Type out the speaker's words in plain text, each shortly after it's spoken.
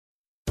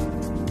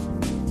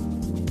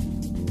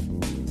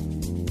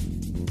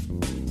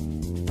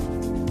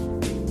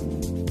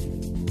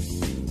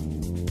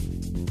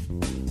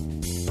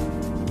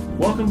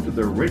Welcome to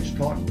the Rich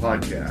Talk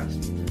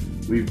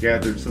Podcast. We've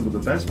gathered some of the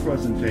best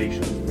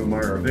presentations from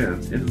our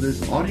events into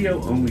this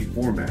audio-only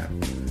format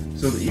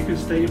so that you can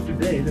stay up to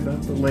date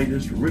about the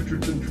latest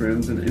Richardson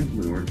trends and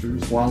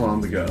influencers while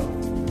on the go.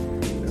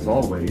 As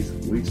always,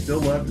 we'd still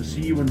love to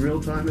see you in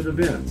real time at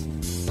events,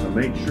 so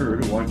make sure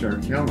to watch our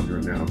calendar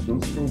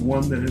announcements for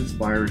one that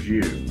inspires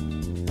you.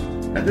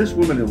 At this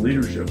Women in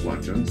Leadership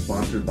Luncheon,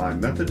 sponsored by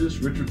Methodist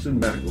Richardson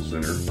Medical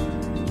Center,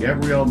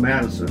 Gabrielle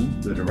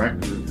Madison, the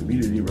Director of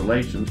Community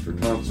Relations for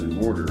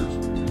Thomson Reuters,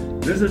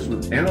 visits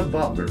with Anna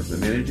Butler, the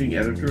Managing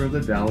Editor of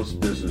the Dallas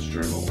Business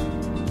Journal.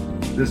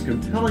 This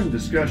compelling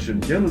discussion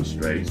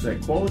demonstrates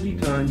that quality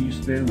time you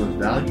spend with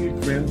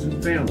valued friends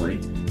and family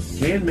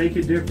can make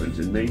a difference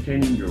in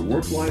maintaining your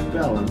work-life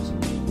balance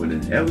when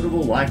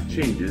inevitable life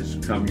changes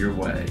come your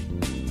way.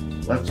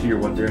 Let's hear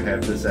what they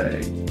have to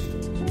say.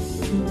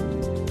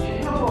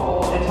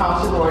 At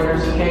Thomson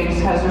Reuters, Gates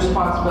has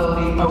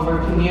responsibility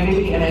over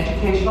community and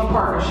educational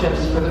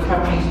partnerships for the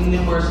company's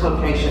numerous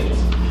locations.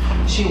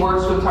 She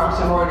works with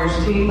Thomson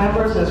Reuters team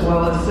members as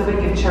well as civic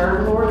and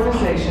charitable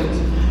organizations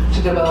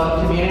to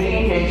develop community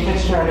engagement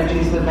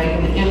strategies that make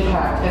an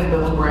impact and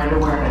build brand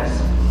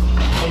awareness.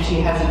 And she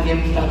has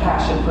a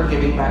passion for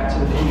giving back to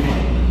the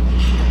community.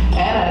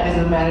 Anna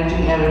is the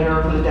managing editor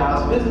of the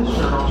Dallas Business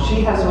Journal.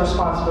 She has the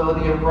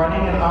responsibility of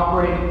running and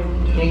operating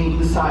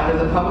the side of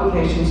the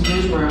publication's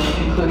newsroom,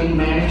 including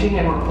managing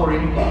and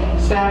reporting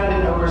staff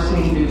and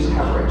overseeing news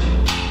coverage.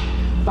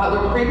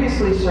 Butler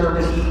previously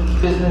served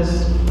as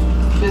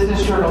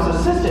Business Journal's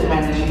assistant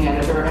managing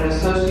editor and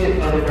associate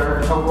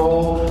editor, a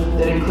role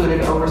that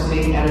included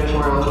overseeing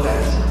editorial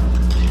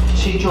events.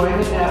 She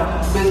joined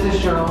the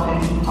Business Journal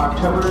in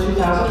October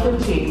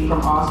 2015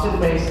 from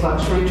Austin-based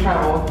luxury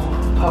travel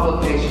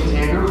publications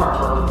Andrew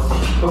Harper.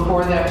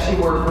 Before that, she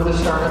worked with a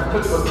startup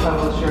cookbook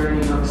publisher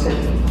in New York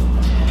City.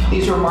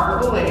 These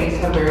remarkable ladies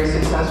have very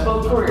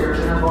successful careers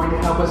and are going to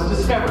help us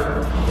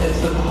discover that it's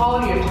the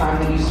quality of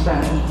time that you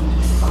spend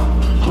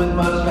with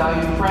most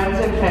valued friends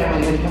and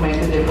family that can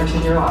make a difference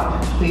in your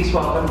life. Please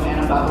welcome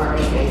Anna Butler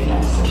and Kate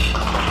Madison.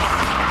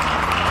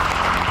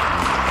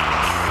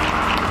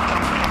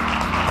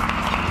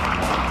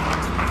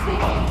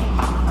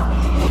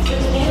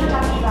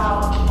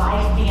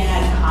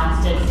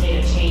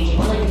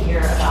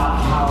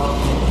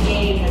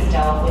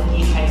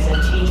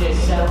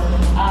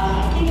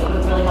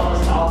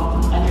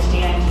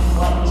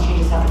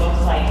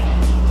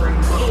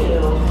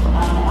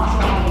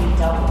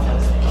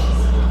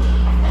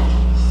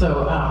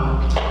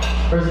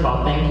 First of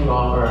all, thank you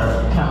all for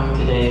coming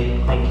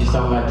today. Thank you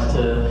so much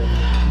to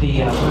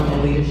the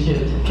Women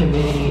Leadership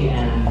Committee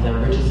and the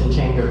Richardson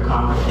Chamber of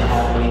Commerce for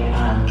having me.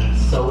 I'm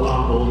so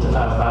humbled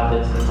by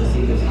this and to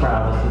see this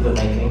crowd. This is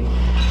amazing.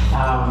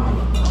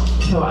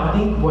 So I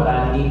think what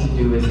I need to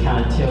do is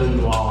kind of tell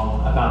you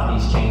all about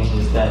these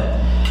changes that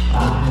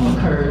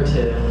occurred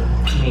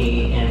to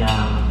me in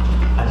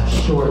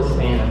a short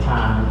span of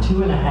time. In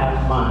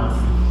 2.5 months,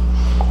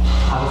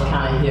 I was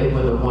kind of hit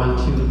with a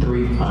 1, 2,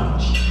 3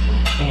 punch.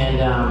 And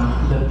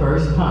the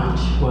first punch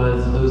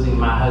was losing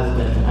my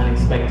husband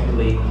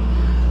unexpectedly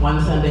one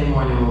Sunday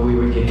morning when we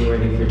were getting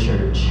ready for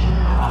church.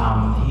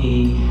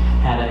 He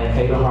had a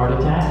fatal heart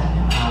attack.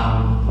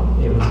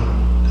 It was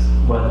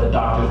what the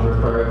doctors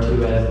referred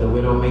to as the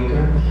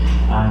widowmaker.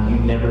 You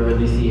never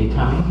really see it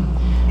coming.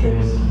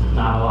 There's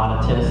not a lot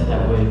of tests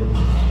that would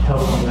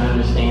help you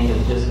understand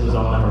that this was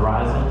on the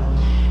horizon.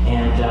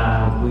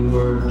 And we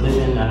were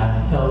living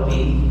a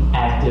healthy,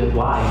 active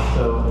life.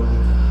 So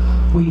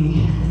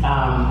we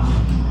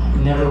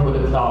never would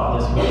have thought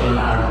this was in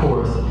our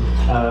course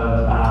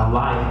of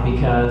life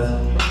because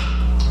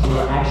we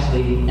were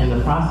actually in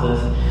the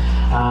process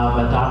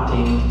of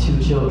adopting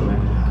 2 children.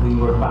 We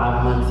were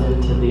 5 months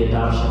into the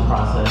adoption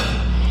process,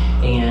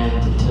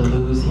 and to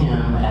lose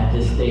him at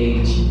this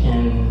stage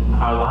in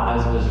our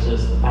lives was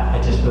just,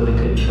 I just really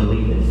couldn't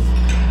believe it.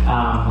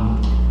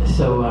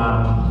 So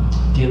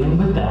dealing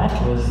with that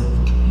was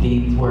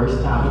the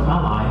worst time of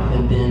my life,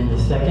 and then the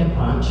second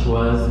punch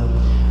was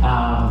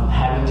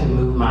having to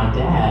move my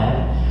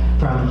dad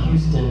from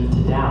Houston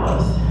to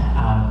Dallas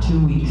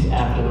 2 weeks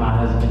after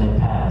my husband had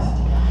passed.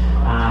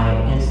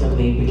 I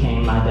instantly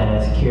became my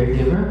dad's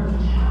caregiver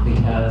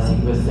because he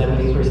was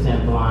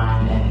 70%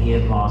 blind and he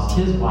had lost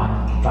his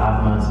wife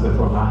 5 months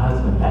before my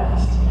husband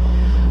passed.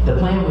 The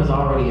plan was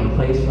already in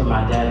place for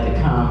my dad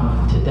to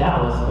come to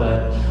Dallas,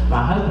 but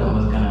my husband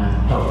was going to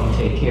help me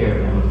take care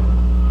of him.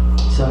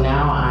 So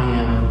now I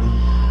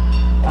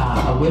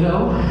am a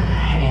widow,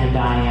 and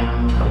I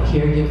am a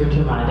caregiver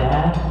to my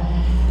dad.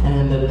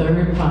 And the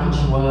third punch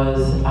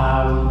was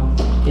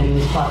in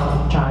this process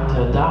of trying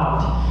to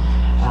adopt,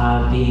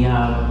 the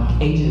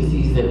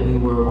agencies that we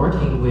were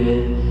working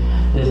with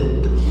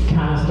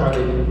kind of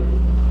started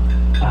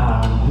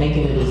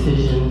making a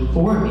decision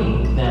for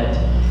me that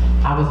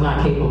I was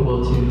not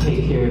capable to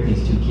take care of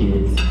these 2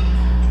 kids.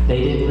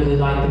 They didn't really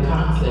like the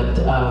concept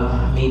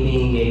of me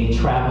being a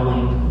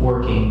traveling,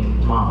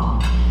 working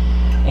mom.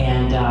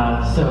 And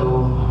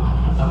so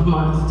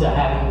amongst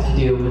having to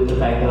deal with the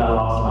fact that I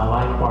lost my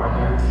life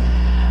partner,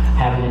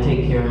 having to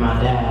take care of my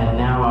dad,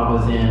 now I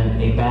was in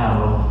a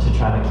battle to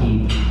try to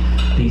keep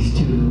these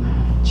two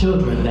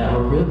children that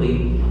were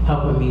really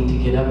helping me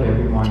to get up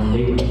every morning.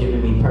 They were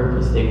giving me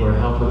purpose. They were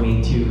helping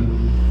me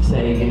to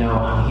say, you know,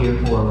 I'm here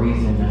for a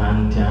reason and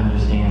I need to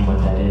understand what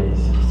that is.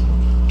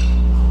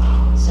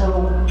 So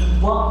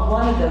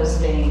one of those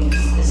things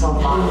is a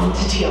lot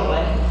to deal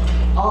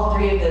with. All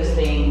three of those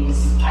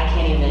things, I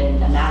can't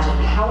even imagine.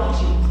 How would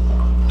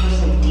you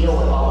personally deal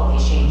with all of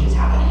these changes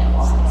happening at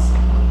once?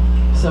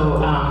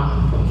 So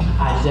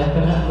I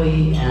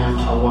definitely am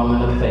a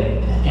woman of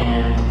faith,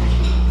 and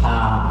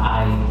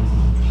I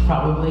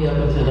probably up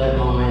until that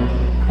moment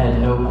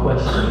had no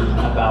question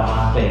about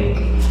my faith.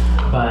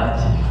 But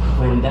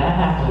when that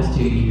happens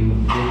to you,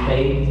 your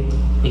faith,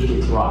 it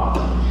gets rocked.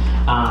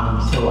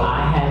 So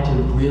I had to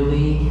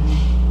really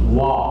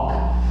walk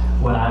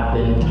what I've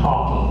been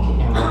talking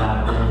and what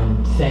I've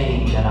been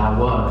saying that I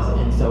was.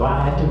 And so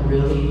I had to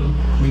really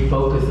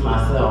refocus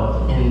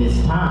myself in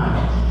this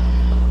time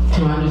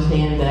to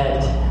understand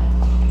that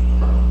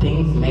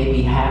things may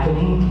be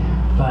happening,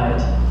 but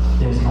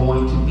there's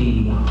going to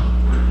be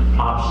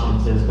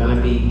options, there's going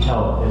to be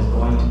help, there's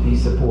going to be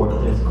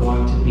support, there's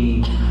going to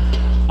be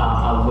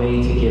a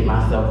way to get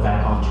myself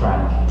back on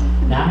track.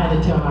 Now I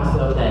had to tell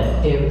myself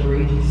that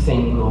every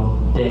single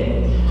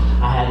day.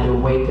 I had to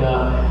wake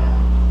up.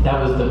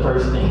 That was the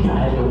first thing.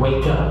 I had to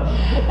wake up.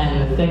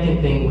 And the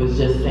second thing was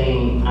just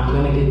saying, I'm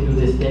going to get through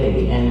this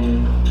day.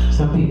 And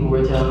some people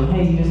were telling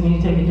me, hey, you just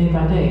need to take it day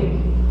by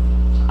day.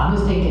 I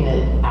was taking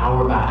it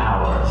hour by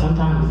hour,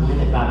 sometimes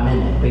minute by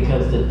minute,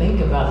 because to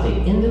think about the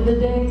end of the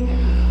day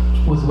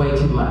was way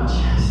too much.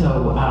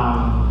 So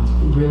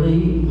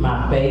really,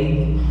 my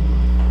faith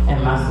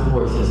and my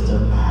support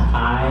system.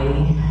 I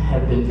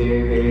have been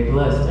very, very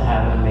blessed to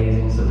have an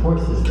amazing support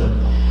system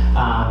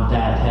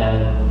that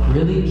has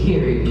really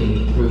carried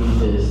me through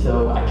this.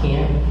 So I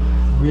can't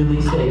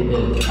really say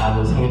that I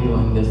was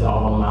handling this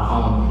all on my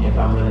own, if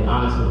I'm really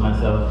honest with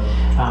myself.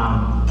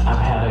 I've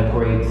had a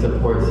great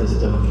support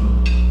system.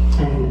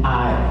 And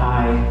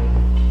I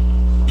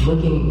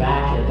looking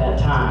back at that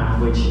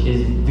time, which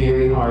is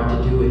very hard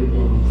to do it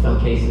in some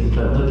cases,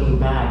 but looking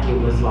back, it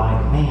was like,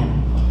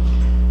 man,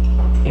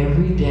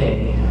 every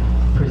day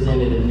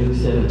presented a new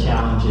set of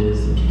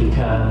challenges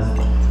because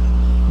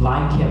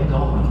life kept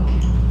going.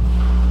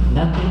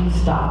 Nothing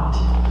stopped.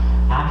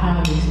 I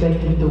kind of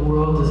expected the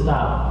world to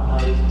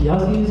stop. Like, y'all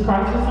see this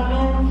crisis I'm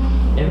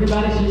in?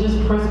 Everybody should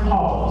just press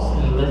pause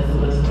and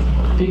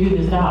let's figure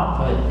this out.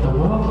 But the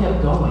world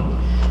kept going.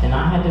 And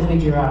I had to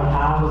figure out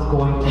how I was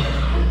going to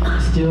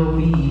still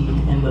be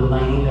in the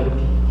lane of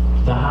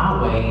the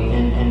highway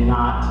and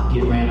not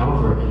get ran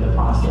over in the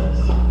process.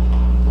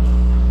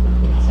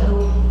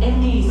 So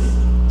in these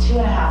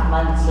 2.5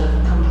 months of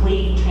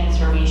complete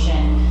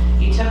transformation,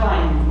 you took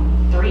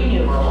on 3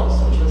 new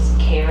roles, which was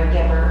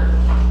caregiver,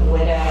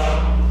 widow,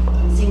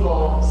 and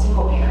single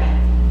parent.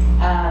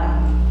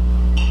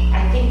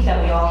 I think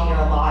that we all hear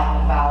a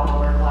lot about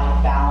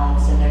work-life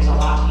balance, and there's a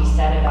lot to be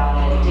said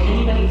about it. Did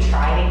anybody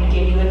try to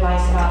give you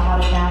advice about how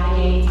to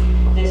navigate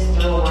this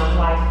through a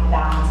work-life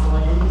balance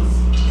lens?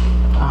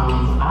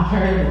 I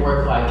heard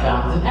work-life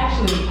balance, and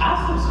actually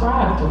I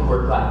subscribed to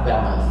work-life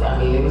balance. I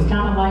mean, it was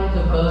kind of like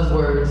the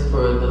buzzwords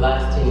for the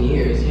last 10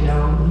 years, you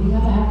know, you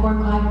gotta have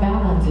work-life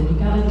balance, and you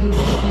gotta do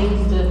these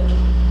things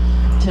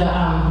to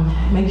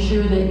make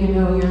sure that, you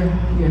know,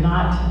 you're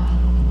not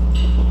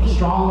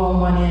strong on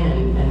one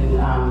end and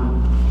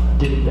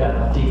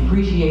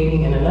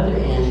depreciating in another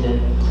end. And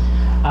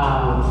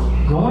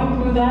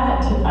going through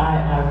that,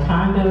 I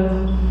kind of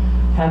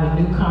have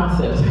a new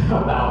concept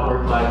about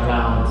work-life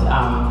balance.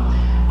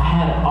 I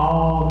had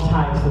all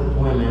types of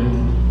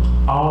women,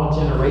 all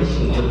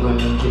generations of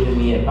women giving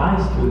me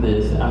advice through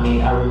this. I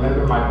mean, I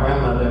remember my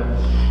grandmother,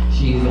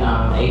 she's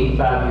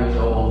 85 years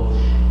old,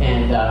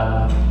 and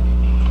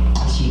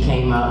she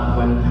came up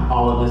when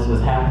all of this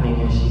was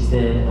happening, and she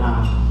said,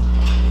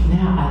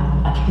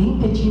 now I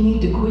think that you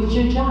need to quit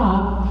your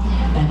job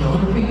in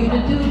order for you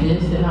to do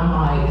this. And I'm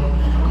like,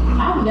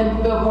 I've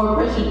never felt more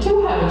pressure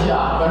to have a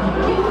job. Are you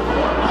kidding?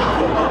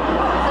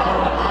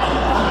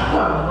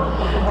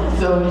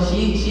 So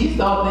she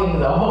saw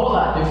things a whole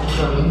lot different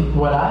from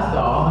what I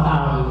saw.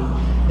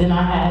 Then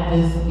I had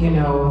this, you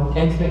know,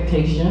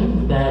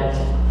 expectation that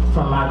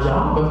from my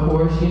job, of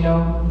course, you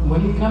know,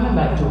 when you're coming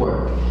back to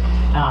work.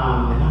 And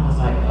I was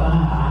like,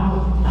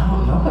 I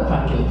don't know if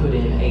I can put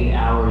in 8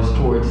 hours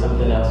towards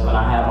something else when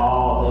I have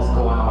all this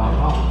going on at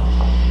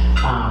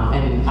home.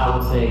 And I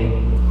would say,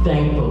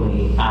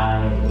 thankfully,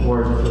 I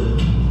work for,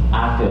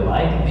 I feel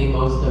like, the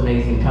most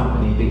amazing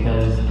company,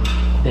 because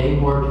they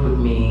worked with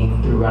me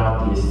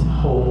throughout this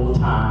whole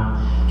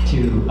time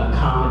to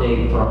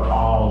accommodate for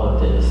all of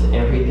this.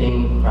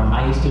 Everything from,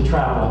 I used to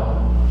travel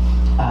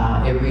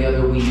every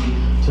other week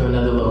to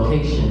another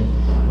location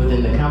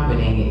within the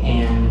company,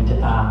 and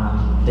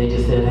they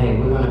just said, hey,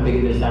 we're going to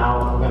figure this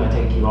out. We're going to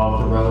take you off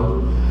the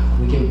road.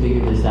 we can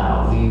figure this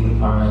out. We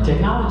are a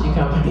technology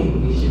company.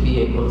 We should be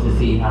able to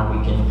see how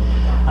we can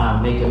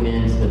make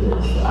amends for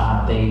this.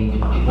 They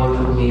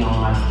worked with me on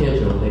my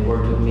schedule. They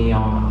worked with me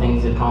on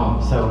things at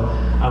home. So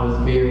I was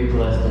very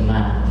blessed in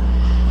that.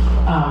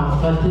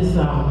 But this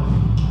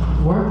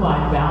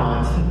work-life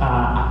balance,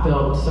 I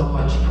felt so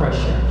much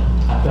pressure.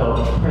 I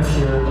felt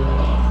pressure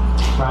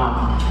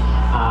from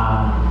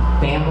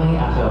family.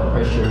 I felt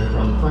pressure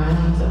from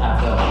friends.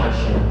 I felt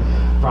pressure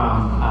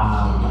from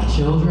my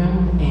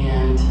children.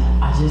 And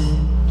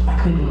I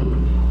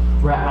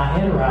couldn't wrap my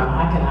head around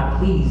how can I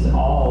please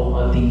all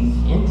of these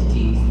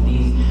entities,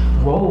 these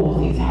roles,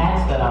 these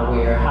hats that I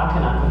wear. How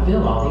can I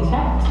fulfill all these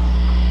hats?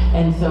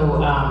 And so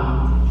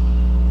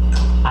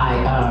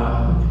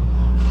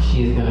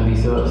she's going to be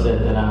so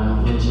upset that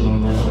I'm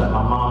mentioning this, but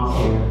my mom's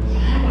here,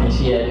 and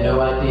she had no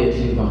idea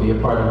she was going to be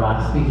a part of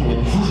my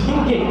speaking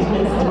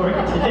engagement story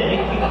today.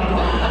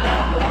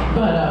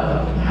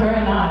 But her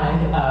and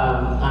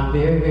I'm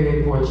very,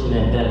 very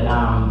fortunate that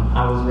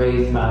I was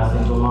raised by a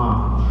single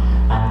mom.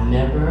 I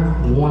never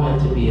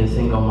wanted to be a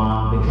single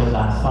mom because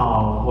I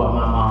saw what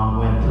my mom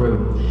went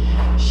through.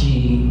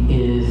 She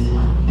is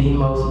the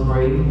most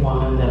brave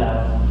woman that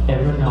I've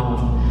ever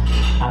known.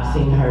 I've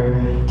seen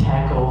her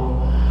tackle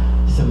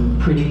some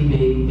pretty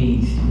big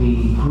beasts.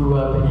 We grew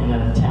up in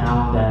a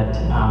town that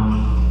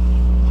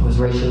was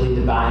racially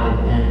divided,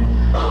 and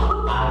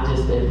I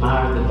just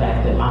admire the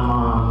fact that my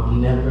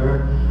mom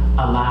never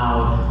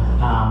allowed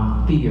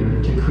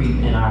fear to creep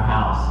in our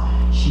house.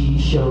 She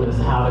showed us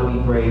how to be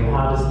brave,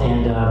 how to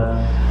stand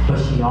up, but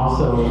she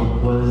also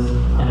was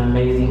an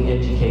amazing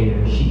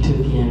educator. She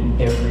took in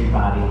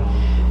everybody,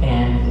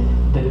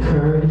 and the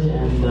courage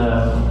and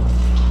the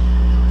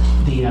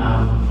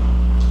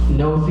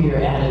no fear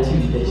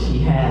attitude that she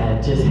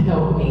had just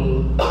helped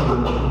me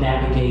to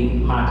navigate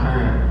my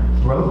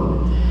current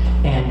road.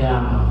 And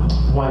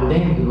one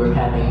day we were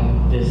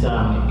having this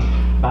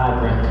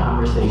vibrant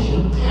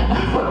conversation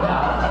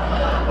about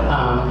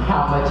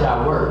how much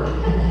I work.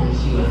 And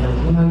she was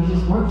like, you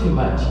just work too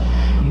much.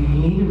 You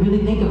need to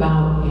really think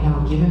about,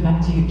 giving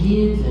back to your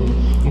kids,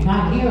 and you're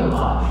not here a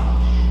lot.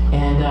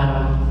 And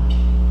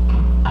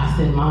I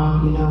said,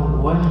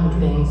 Mom, one of the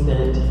things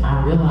that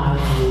I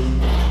realized is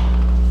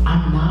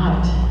I'm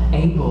not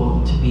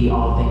able to be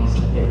all things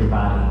to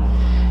everybody.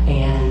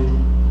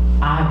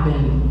 And I've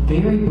been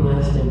very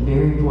blessed and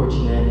very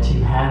fortunate to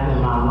have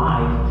in my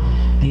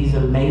life these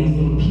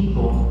amazing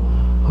people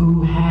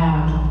who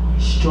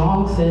have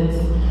strong sets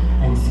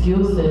and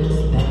skill sets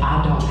that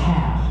I don't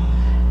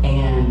have.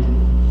 And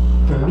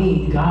for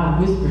me, God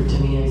whispered to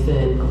me and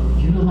said,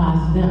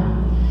 utilize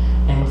them.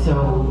 And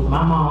so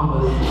my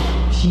mom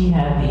she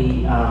had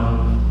the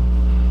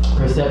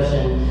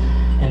perception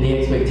and the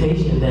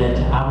expectation that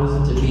I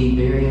was to be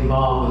very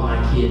involved with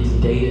my kids'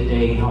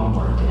 day-to-day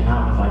homework. And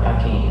I was like, I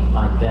can't.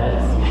 Like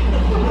that.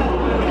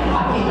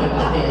 I can't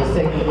understand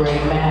second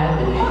grade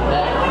math, and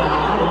that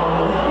sounds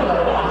horrible,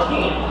 but I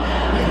can't.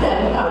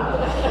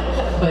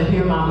 But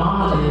here my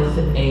mom is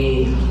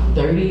a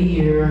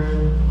 30-year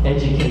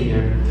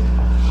educator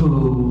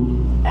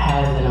who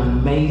has an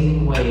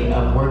amazing way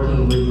of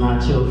working with my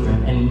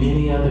children and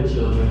many other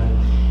children.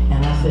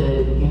 And I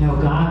said,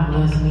 God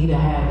blessed me to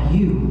have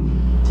you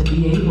to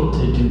be able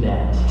to do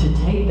that, to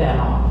take that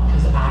on,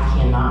 because I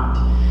cannot.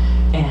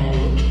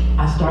 And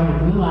I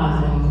started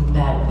realizing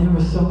that there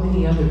were so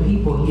many other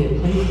people He had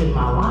placed in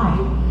my life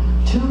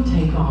to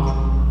take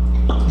on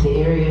the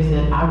areas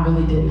that I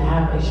really didn't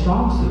have a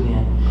strong suit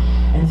in.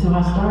 And so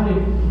I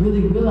started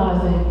really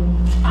realizing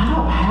I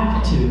don't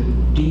have to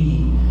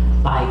be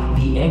like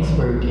the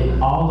expert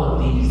in all of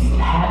these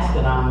hats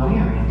that I'm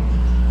wearing.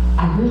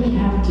 I really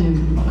have to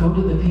go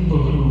to the people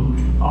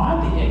who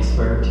are the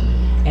expert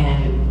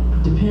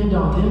and depend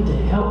on them to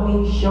help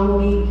me, show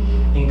me,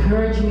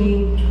 encourage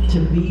me to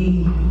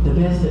be the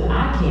best that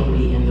I can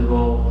be in the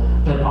role,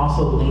 but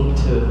also link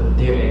to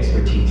their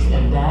expertise.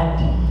 And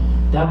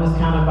that was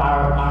kind of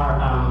our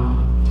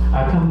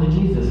come to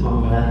Jesus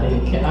moment, I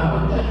think.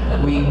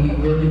 We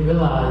really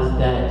realized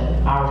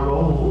that our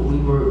role, we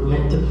were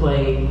meant to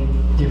play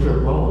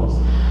different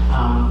roles.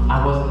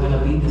 I wasn't going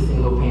to be the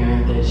single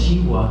parent that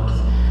she was.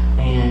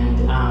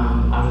 And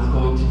I was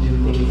going to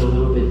do things a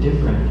little bit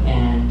different,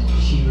 and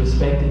she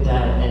respected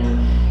that,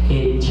 and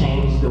it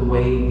changed the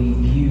way we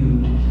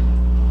viewed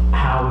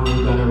how we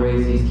were going to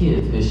raise these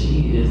kids, because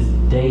she is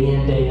day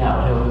in, day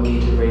out helping me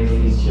to raise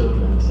these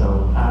children,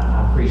 so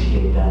I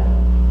appreciate that.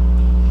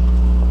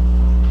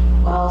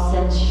 Well,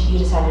 since you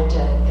decided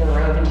to go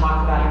rogue and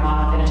talk about your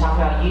mom, I'm going to talk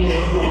about you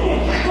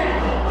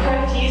for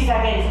a few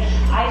seconds.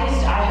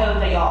 I hope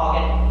that y'all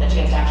get the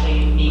chance to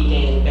actually meet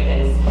Gabe,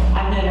 because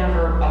I've known her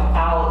for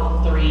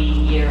about 3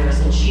 years,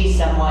 and she's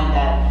someone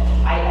that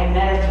I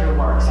met her through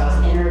work. So I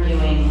was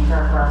interviewing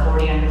her for our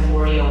 40 Under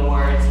 40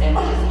 awards, and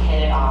we just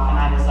hit it off, and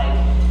I was like,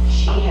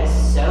 she has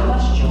so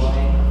much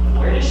joy.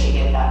 Where does she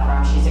get that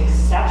from? She's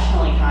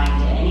exceptionally kind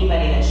to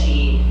anybody that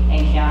she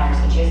encounters,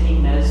 and she has the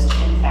most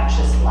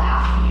infectious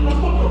laugh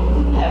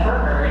you've ever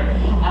heard.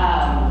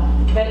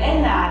 But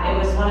in that, it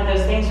was one of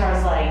those things where I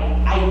was like,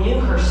 I knew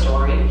her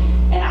story,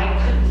 and I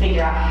couldn't figure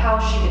how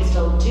she could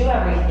still do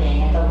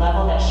everything at the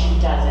level that she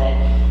does it.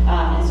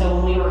 And so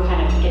when we were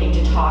kind of getting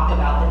to talk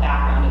about the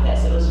background of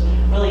this, it was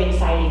really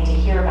exciting to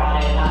hear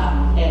about it,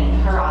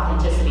 and her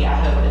authenticity, I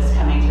hope, is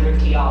coming through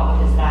to y'all,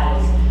 because that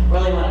is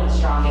really one of the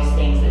strongest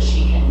things that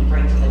she can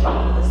bring to the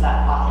table, is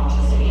that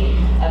authenticity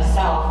of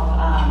self.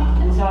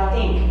 And so I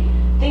think,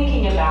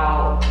 thinking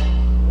about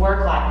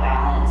work-life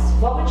balance,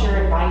 what would your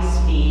advice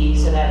be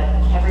so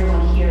that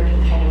everyone here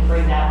can kind of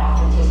bring that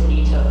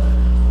authenticity to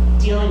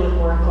dealing with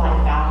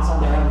work-life balance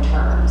on their own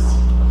terms?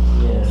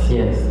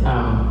 Yes.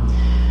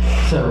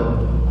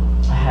 So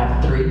I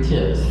have 3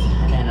 tips,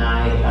 and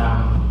I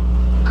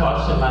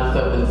caution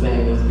myself in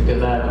saying this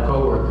because I have a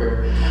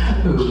coworker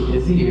who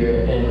is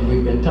here, and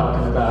we've been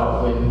talking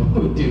about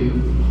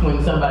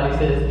when somebody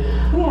says,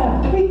 we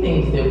have 3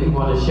 things that we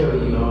want to show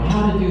you on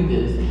how to do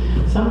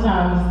this.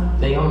 Sometimes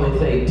they only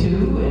say 2,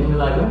 and we're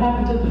like, what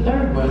happened to the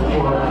 3rd one?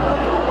 Or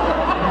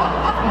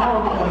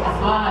PowerPoint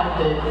slide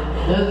that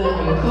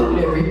doesn't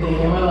include everything,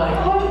 and we're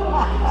like, what?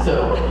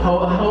 So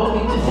hold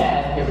me to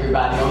task,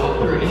 everybody, on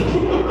the 3.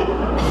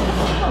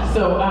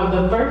 So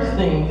the first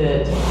thing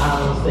that I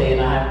will say,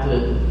 and I have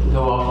to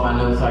go off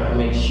my notes so I can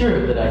make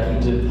sure that I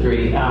keep to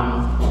 3,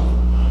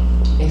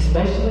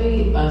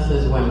 especially us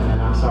as women,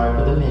 and I'm sorry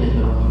for the men in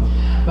the room,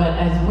 but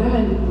as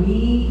women,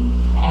 we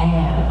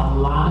add a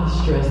lot of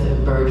stress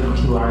and burden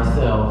to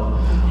ourselves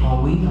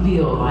when we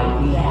feel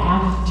like we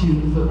have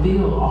to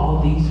fulfill all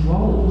these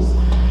roles.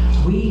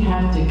 We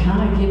have to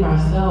kind of give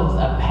ourselves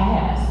a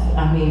pass.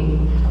 I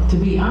mean, to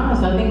be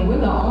honest, I think we're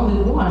the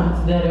only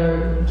ones that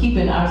are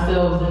keeping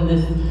ourselves in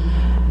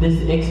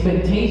this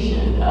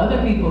expectation.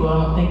 Other people,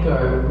 I don't think,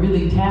 are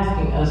really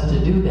tasking us to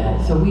do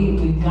that. So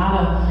we've got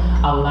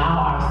to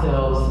allow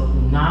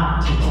ourselves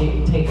not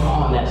to take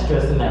on that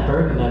stress and that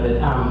burden of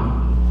it.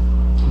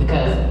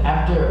 Because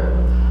after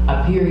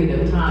a period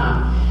of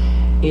time,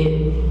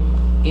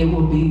 it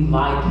will be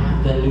like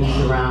the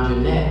noose around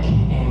your neck,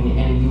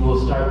 and you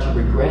will start to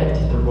regret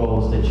the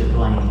roles that you're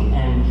playing.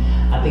 And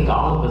I think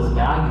all of us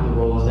value the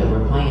roles that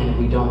we're playing, and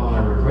we don't want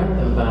to regret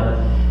them, but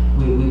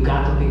we've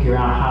got to figure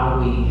out how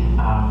do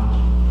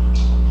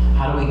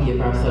we give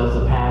ourselves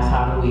a pass?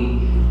 How do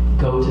we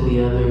go to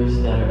the others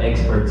that are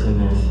experts in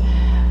this?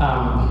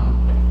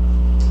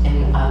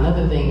 And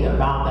another thing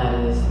about that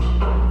is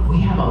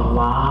we have a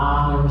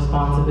lot of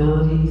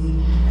responsibilities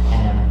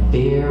and a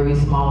very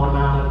small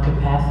amount of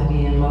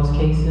capacity in most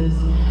cases.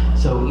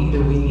 So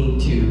either we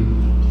need to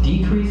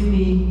decrease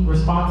the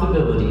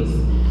responsibilities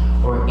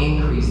or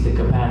increase the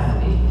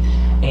capacity.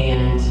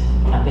 And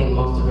I think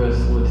most of us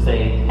would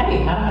say,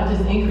 hey, how do I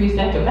just increase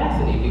that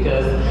capacity?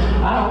 Because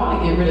I don't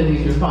want to get rid of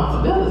these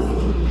responsibilities.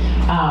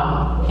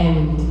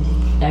 And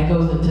that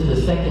goes into the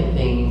second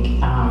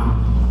thing,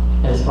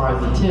 as far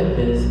as the tip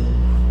is,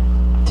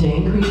 to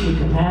increase your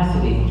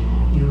capacity,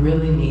 you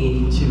really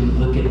need to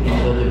look at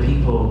these other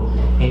people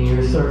in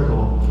your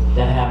circle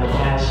that have a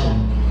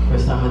passion for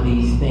some of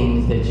these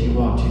things that you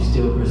want to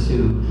still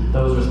pursue,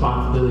 those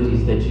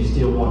responsibilities that you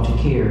still want to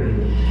carry.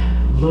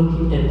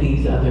 Look at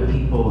these other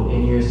people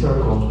in your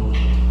circle,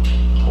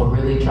 or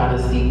really try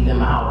to seek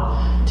them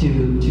out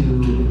to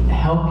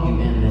help you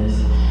in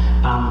this.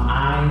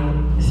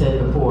 I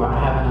said before, I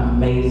have an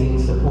amazing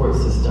support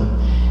system,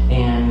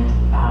 and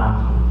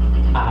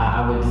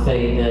I would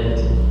say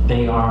that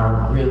they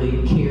are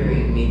really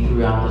carrying me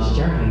throughout this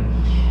journey.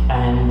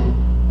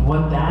 And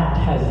what that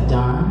has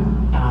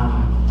done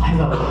has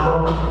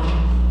allowed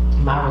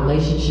my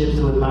relationships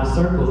with my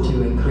circle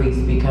to increase,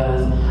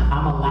 because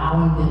I'm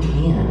allowing them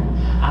in.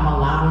 I'm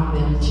allowing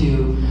them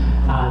to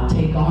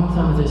take on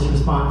some of this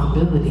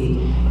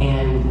responsibility,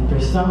 and for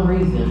some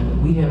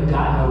reason we have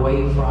gotten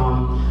away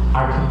from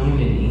our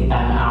community and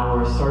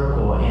our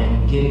circle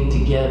and getting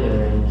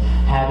together and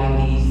having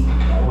these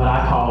what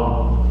I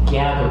call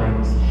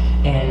gatherings,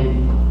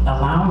 and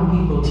allowing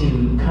people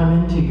to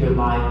come into your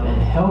life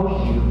and help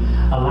you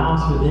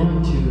allows for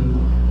them to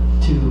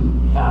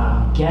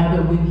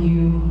gather with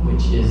you,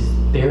 which is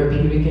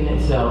therapeutic in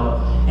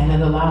itself, and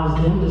it allows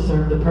them to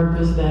serve the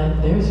purpose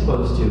that they're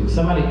supposed to.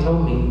 Somebody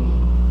told me,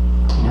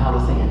 I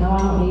was saying, no, I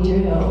don't need your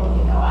help,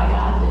 I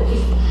got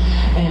this.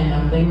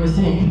 And they were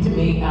saying to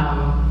me,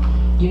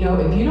 if you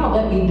don't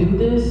let me do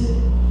this,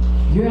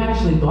 you're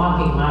actually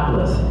blocking my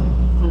blessing.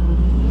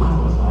 I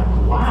was like,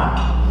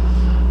 wow.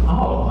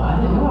 Oh, I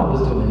didn't know I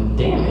was doing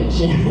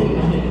damage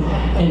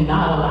and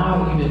not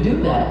allowing you to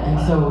do that. And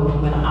so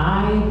when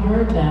I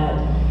heard that,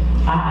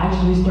 I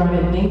actually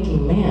started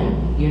thinking,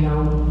 man,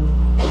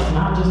 it's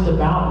not just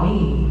about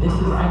me. This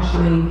is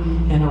actually,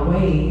 in a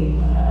way,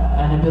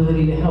 an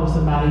ability to help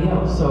somebody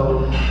else.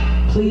 So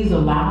please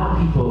allow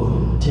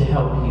people to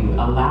help you.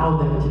 Allow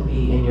them to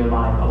be in your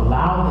life.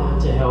 Allow them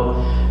to help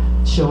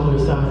shoulder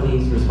some of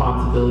these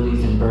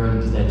responsibilities and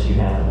burdens that you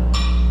have.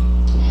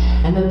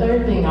 And the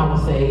third thing I will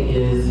say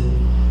is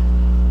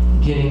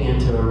getting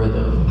into a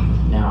rhythm.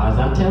 Now, as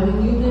I'm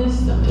telling you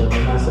this, I'm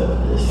telling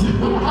myself this.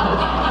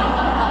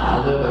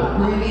 I live a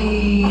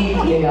pretty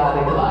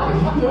chaotic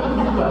life.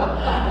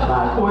 But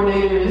My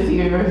coordinator is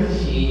here.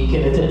 She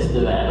can attest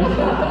to that.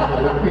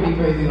 We're a pretty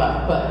crazy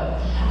life.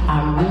 But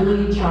I'm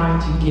really trying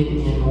to get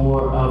in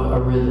more of a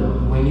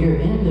rhythm. When you're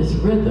in this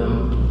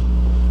rhythm,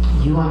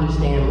 you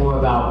understand more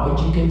about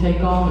what you can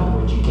take on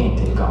and what you can't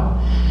take on.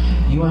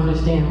 You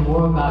understand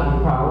more about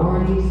your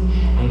priorities,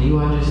 and you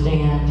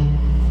understand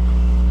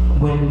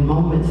when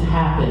moments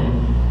happen,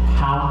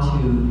 how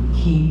to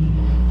keep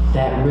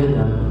that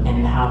rhythm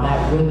and how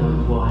that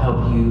rhythm will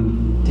help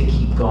you to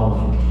keep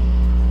going.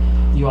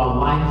 Your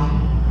life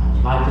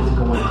is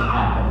going to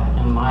happen,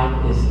 and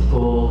life is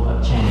full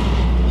of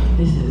change.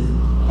 This is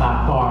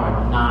by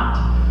far not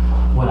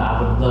what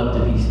I would love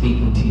to be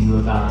speaking to you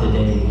about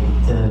today,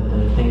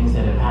 the things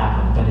that have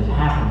happened, but it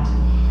happened.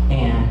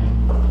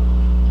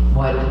 And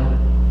what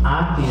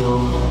I feel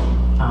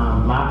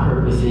my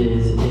purpose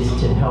is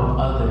to help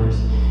others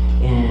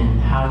in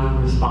how you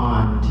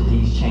respond to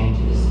these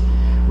changes.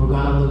 We're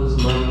going to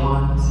lose loved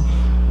ones.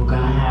 We're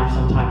going to have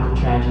some type of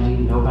tragedy.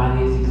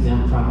 Nobody is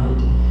exempt from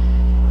it.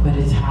 But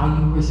it's how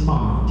you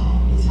respond.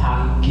 It's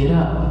how you get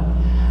up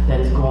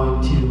that's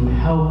going to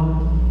help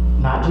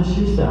not just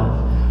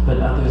yourself, but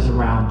others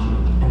around you.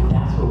 And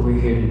that's what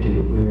we're here to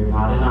do. We're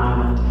not an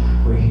island.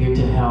 We're here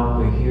to help.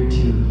 We're here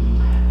to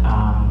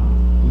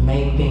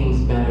make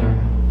things better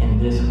in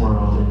this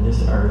world, in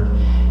this earth.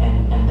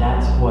 And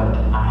that's what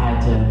I had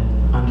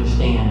to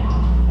understand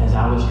as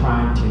I was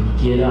trying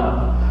to get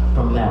up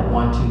from that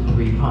 1, 2,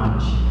 3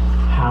 punch.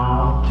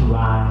 How do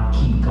I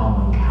keep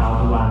going?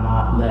 How do I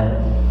not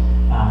let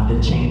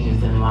the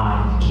changes in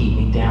life keep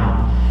me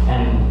down?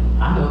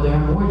 And I know there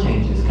are more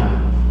changes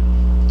coming.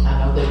 I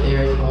know that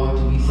there is going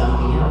to be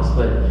something else,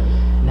 but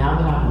now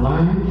that I've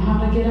learned how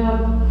to get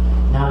up,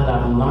 now that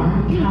I've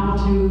learned how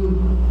to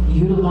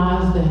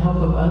utilize the help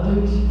of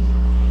others,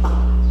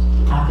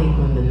 I think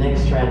when the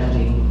next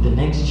tragedy, the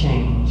next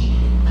change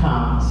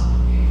comes,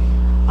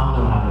 I'll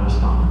know how to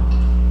respond.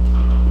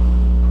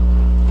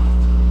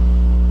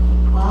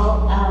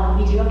 Well,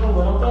 we do have a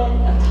little bit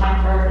of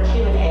time for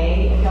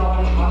Q&A. If y'all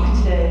want to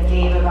talk to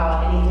Gabe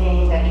about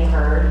anything that you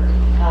heard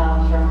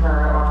from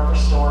her or her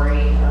story,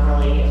 or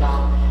really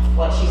about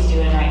what she's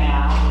doing right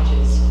now, which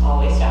is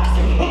always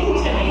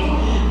fascinating to me.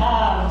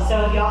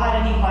 So if y'all had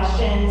any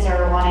questions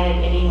or wanted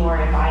any more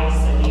advice,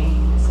 I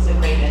mean, this is a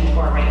great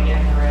mentor right here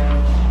in the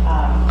room.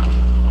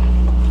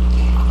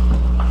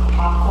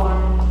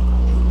 Popcorn.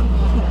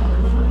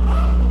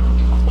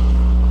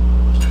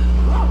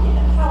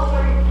 How old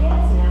are your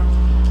kids now?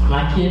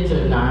 My kids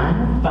are 9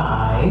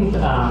 and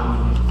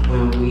 5.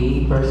 When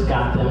we first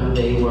got them,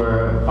 they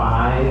were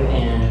 5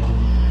 and,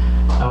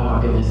 oh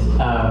my goodness,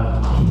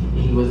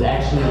 he was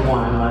actually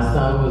 1. My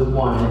son was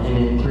 1, and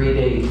in 3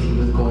 days he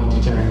was going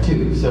to turn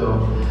 2.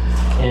 So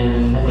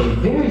in a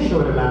very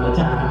short amount of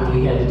time,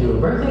 we had to do a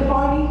birthday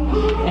party,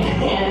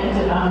 and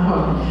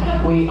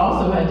we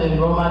also had to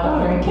enroll my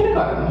daughter in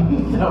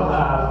kindergarten. So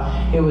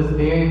it was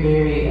very,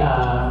 very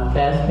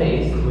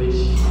fast-paced, which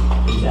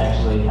is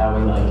actually how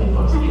we like it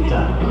most of the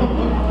time.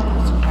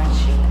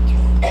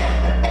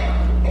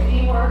 Do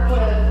you work with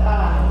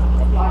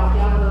like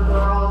younger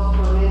girls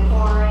for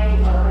mentoring,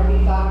 or have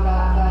you thought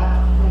about that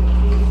in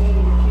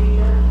your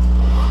future?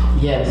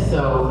 Yes,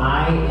 so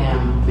I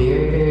am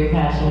very, very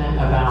passionate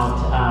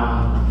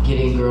about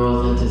getting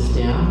girls into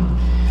STEM.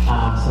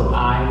 So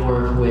I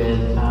work with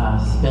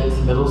Spence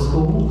Middle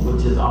School,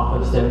 which is off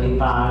of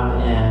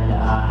 75 and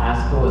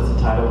Haskell. It's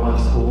a Title I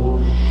school.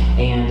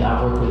 And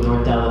I work with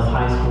North Dallas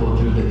High School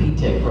through the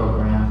P-TECH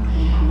program.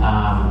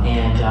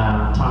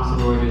 Thomson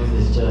Reuters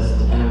is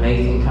just an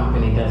amazing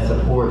company that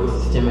supports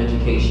STEM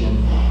education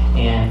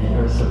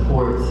and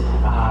supports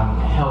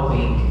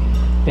helping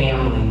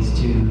families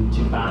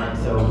to find.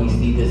 So we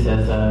see this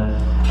as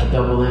a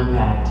double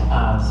impact.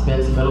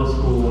 Spence Middle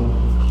School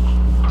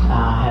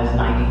has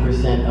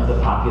 90% of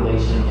the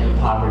population in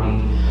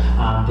poverty.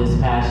 This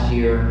past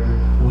year,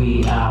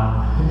 we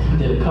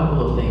did a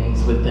couple of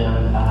things with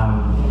them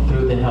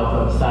through the help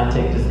of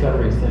SciTech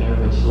Discovery Center,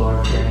 which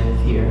Laura Karen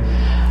is here.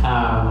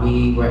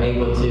 We were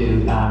able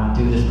to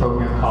do this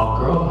program called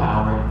Girl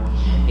Powered,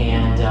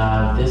 and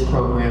this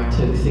program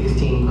took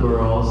 16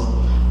 girls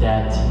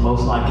that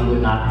most likely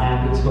would not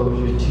have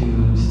exposure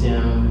to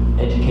STEM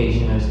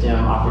education or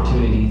STEM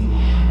opportunities,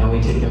 and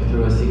we took them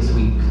through a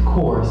 6-week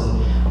course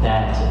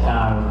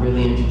that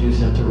really introduced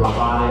them to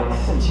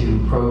robotics, to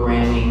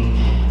programming,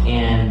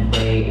 and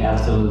they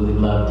absolutely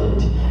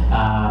loved it.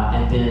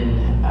 And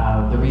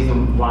then the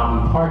reason why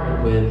we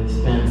partnered with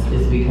Spence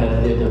is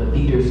because they're the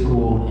feeder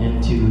school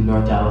into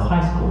North Dallas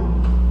High School.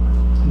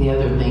 The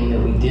other thing that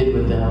we did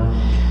with them,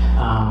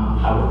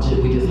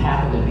 we just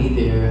happened to be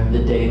there the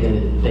day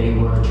that they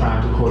were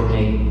trying to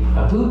coordinate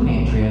a food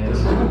pantry at the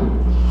school.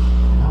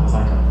 And I was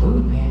like, a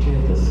food pantry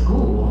at the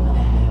school? And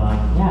they're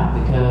like, yeah,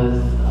 because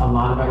a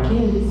lot of our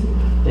kids,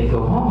 they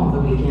go home on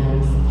the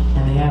weekends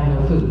and they have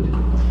no food.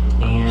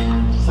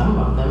 And some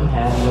of them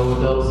have no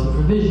adult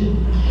supervision.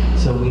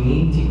 So we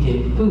need to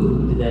get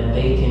food that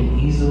they can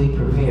easily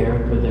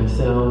prepare for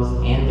themselves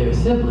and their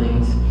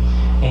siblings.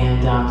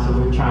 And so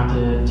we're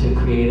trying to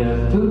create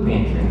a food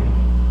pantry.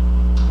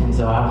 And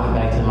so I went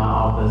back to my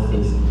office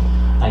this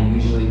I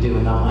usually do,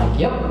 and I'm like,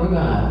 yep, we're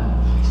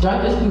gonna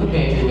start this food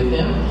pantry with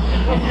them.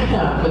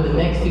 For the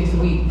next 6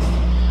 weeks,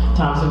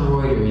 Thomson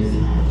Reuters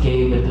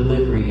gave a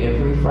delivery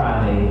every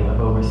Friday of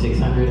over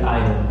 600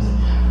 items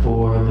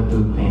for the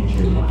food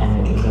pantry,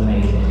 and it was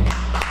amazing.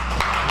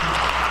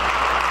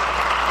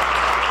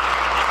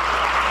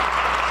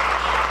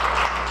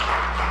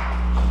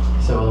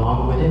 So a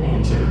long-winded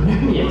answer.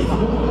 Yes.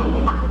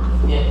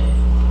 Yes.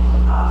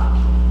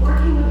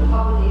 Working with a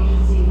public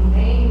agency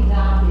may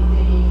not be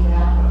thinking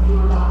that, but you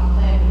were about to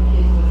plan for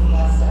kids with the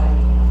best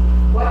idea.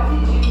 What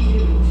did you do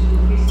to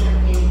increase their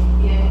faith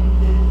in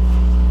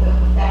the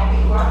fact that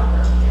you are the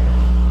first parent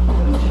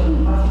for the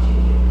children? What did you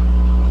do?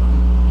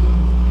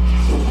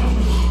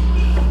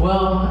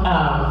 Well,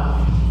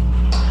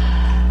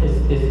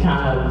 it's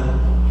kind of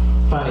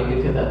funny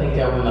because I think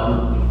I went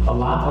a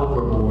lot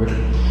overboard.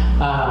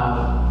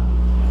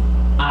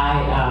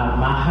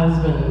 My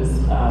husband's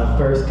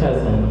first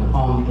cousin,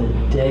 on the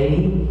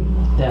day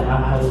that my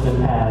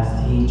husband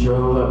passed, he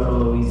drove up from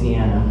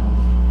Louisiana,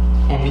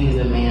 and he's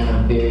a man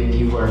of very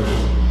few words.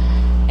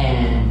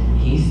 And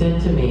he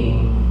said to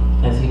me,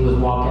 as he was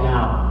walking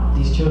out,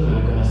 "These children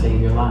are going to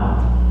save your life."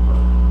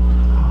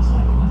 I was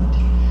like, what?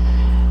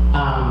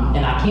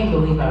 And I can't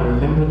believe I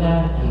remember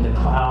that and the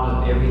cloud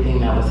of everything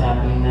that was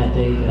happening that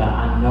day, but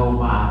I know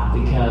why,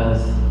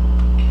 because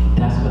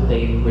that's what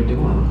they were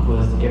doing,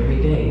 was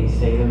every day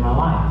saving my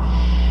life.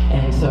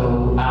 And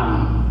so I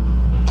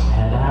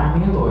had to hire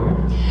me a lawyer.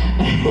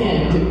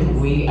 And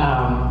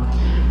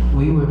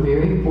we were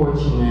very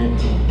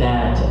fortunate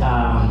that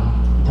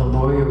the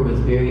lawyer was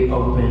very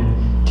open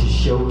to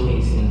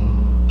showcasing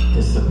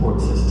the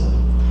support system.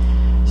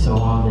 So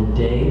on the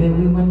day that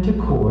we went to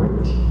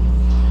court,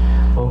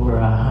 over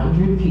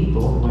 100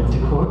 people went to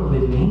court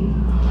with me,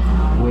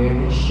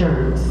 wearing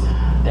shirts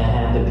that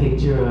had the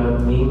picture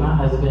of me, my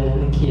husband,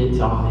 and the kids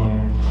on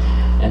there.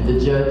 And the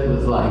judge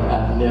was like,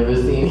 "I've never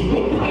seen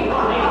anything like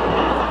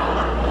that."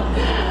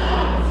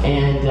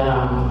 And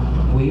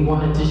we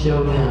wanted to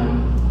show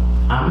them,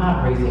 I'm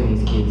not raising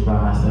these kids by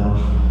myself.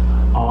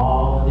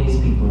 All of these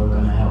people are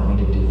going to help me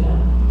to do that.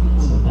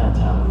 So that's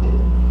how we did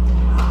it.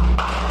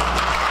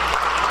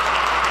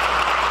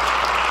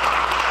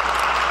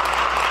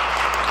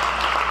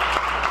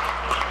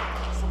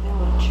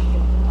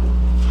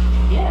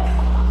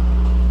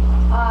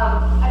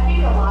 I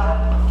think a lot of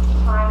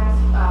times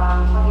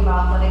talking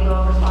about letting go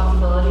of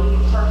responsibility,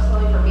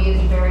 personally for me,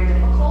 is very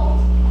difficult.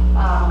 I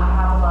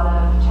have a lot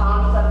of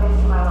challenges I face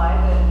in my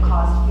life that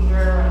cause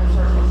fear and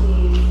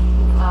uncertainty.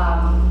 I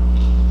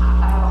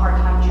have a hard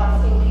time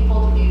trusting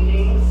people to do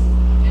things.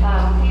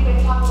 Can you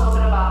maybe talk a little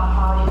bit about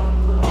how you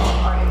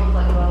are able to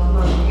let go of some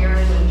of those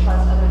fears and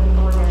trust other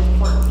people in your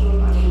support team?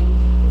 I mean,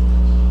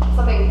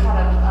 something kind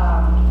of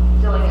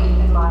dealing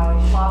in my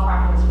law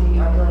practice, we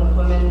are dealing with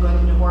women going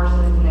through divorces,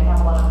 and they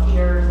have a lot of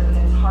fears, and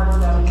it's hard for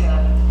them to,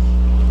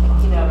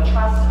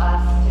 trust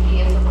us to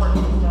be a support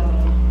system,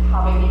 and how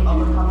maybe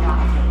overcome that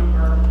some of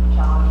your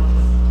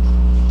challenges.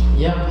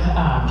 Yep,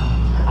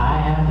 I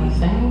have these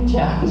same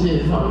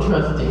challenges on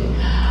trusting.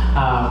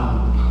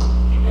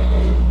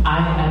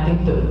 I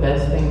think the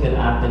best thing that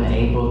I've been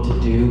able to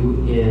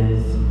do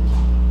is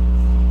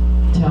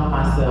tell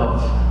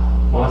myself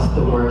what's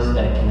the worst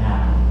that can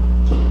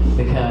happen.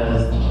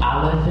 Because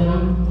I let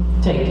them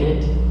take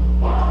it,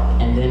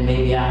 and then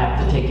maybe I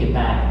have to take it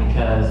back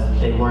because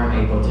they weren't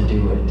able to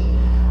do it.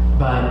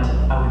 But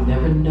I would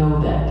never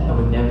know that. I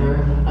would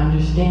never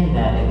understand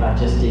that if I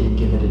just didn't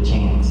give it a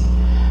chance.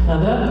 Now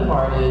the other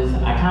part is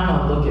I kind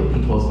of look at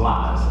people's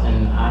lives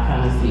and I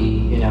kind of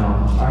see,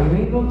 are you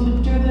able to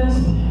do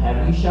this?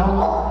 Have you shown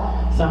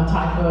some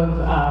type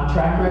of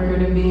track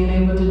record of being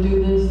able to do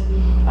this?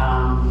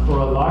 For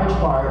a large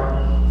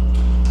part,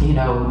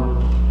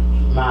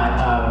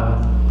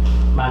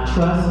 my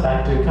trust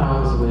factor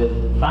comes with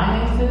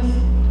finances.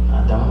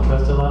 I don't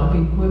trust a lot of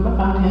people with my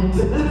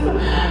finances.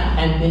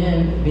 And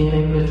then being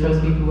able to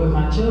trust people with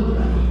my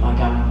children. Like,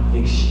 I'm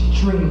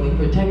extremely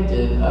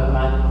protective of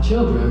my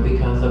children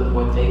because of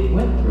what they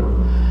went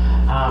through.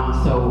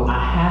 So I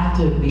have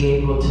to be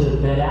able to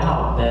vet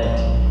out that,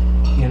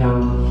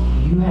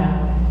 you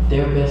have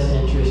their best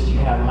interest, you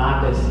have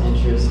my best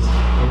interest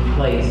in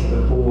place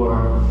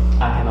before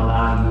I can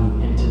allow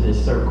you into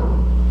this circle.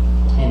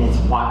 And it's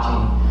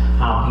watching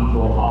how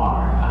people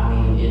are. I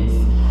mean,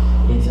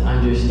 it's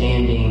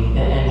understanding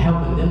and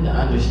helping them to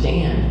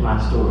understand my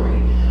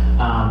story.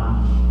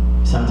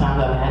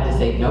 Sometimes I've had to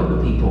say no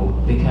to people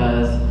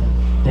because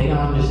they don't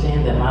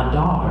understand that my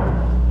daughter,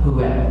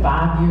 who at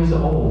 5 years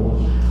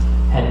old,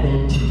 had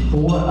been to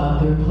 4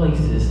 other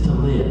places to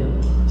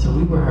live. So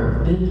we were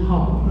her 5th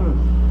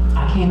home.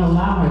 I can't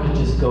allow her to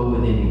just go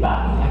with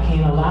anybody. I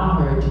can't allow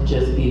her to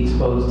just be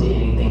exposed to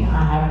anything.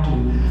 I have to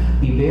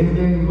be very,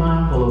 very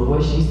mindful of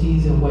what she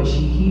sees and what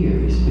she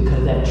hears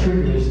because that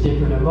triggers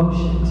different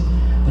emotions.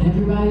 But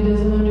everybody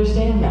doesn't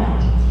understand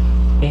that.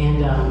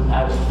 And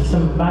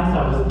some advice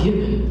I was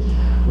given,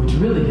 which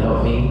really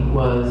helped me,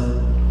 was,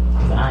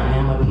 because I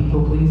am a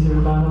people pleaser,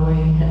 by the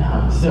way,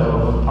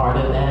 so part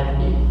of that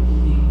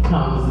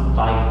comes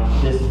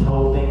like this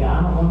whole thing,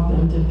 I don't want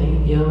them to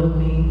think ill of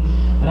me,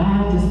 but I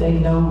have to say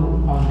no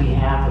on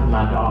behalf of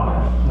my daughter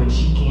when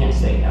she can't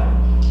say no.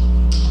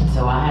 And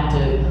so I had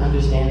to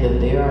understand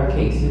that there are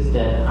cases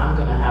that I'm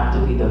gonna have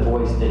to be the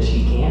voice that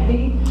she can't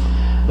be,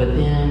 but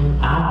then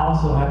I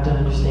also have to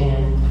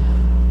understand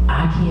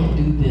I can't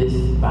do this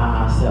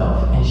by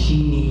myself, and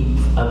she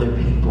needs other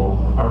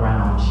people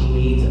around. She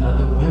needs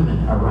other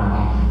women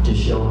around to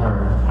show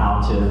her how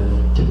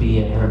to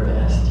be at her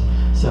best.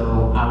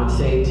 So I would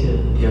say to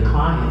your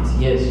clients,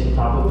 yes, you've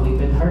probably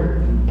been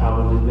hurt. You've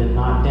probably been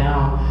knocked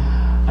down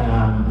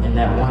in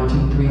that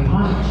 1, 2, 3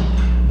 punch.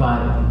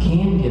 But you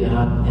can get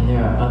up, and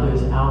there are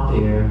others out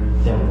there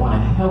that want to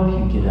help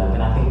you get up.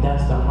 And I think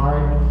that's the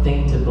hard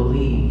thing to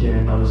believe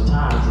during those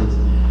times is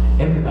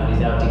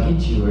everybody's out to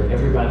get you, or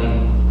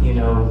everybody,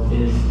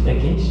 is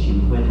against you,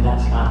 when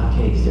that's not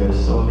the case. There are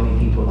so many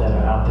people that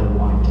are out there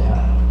wanting to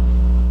help.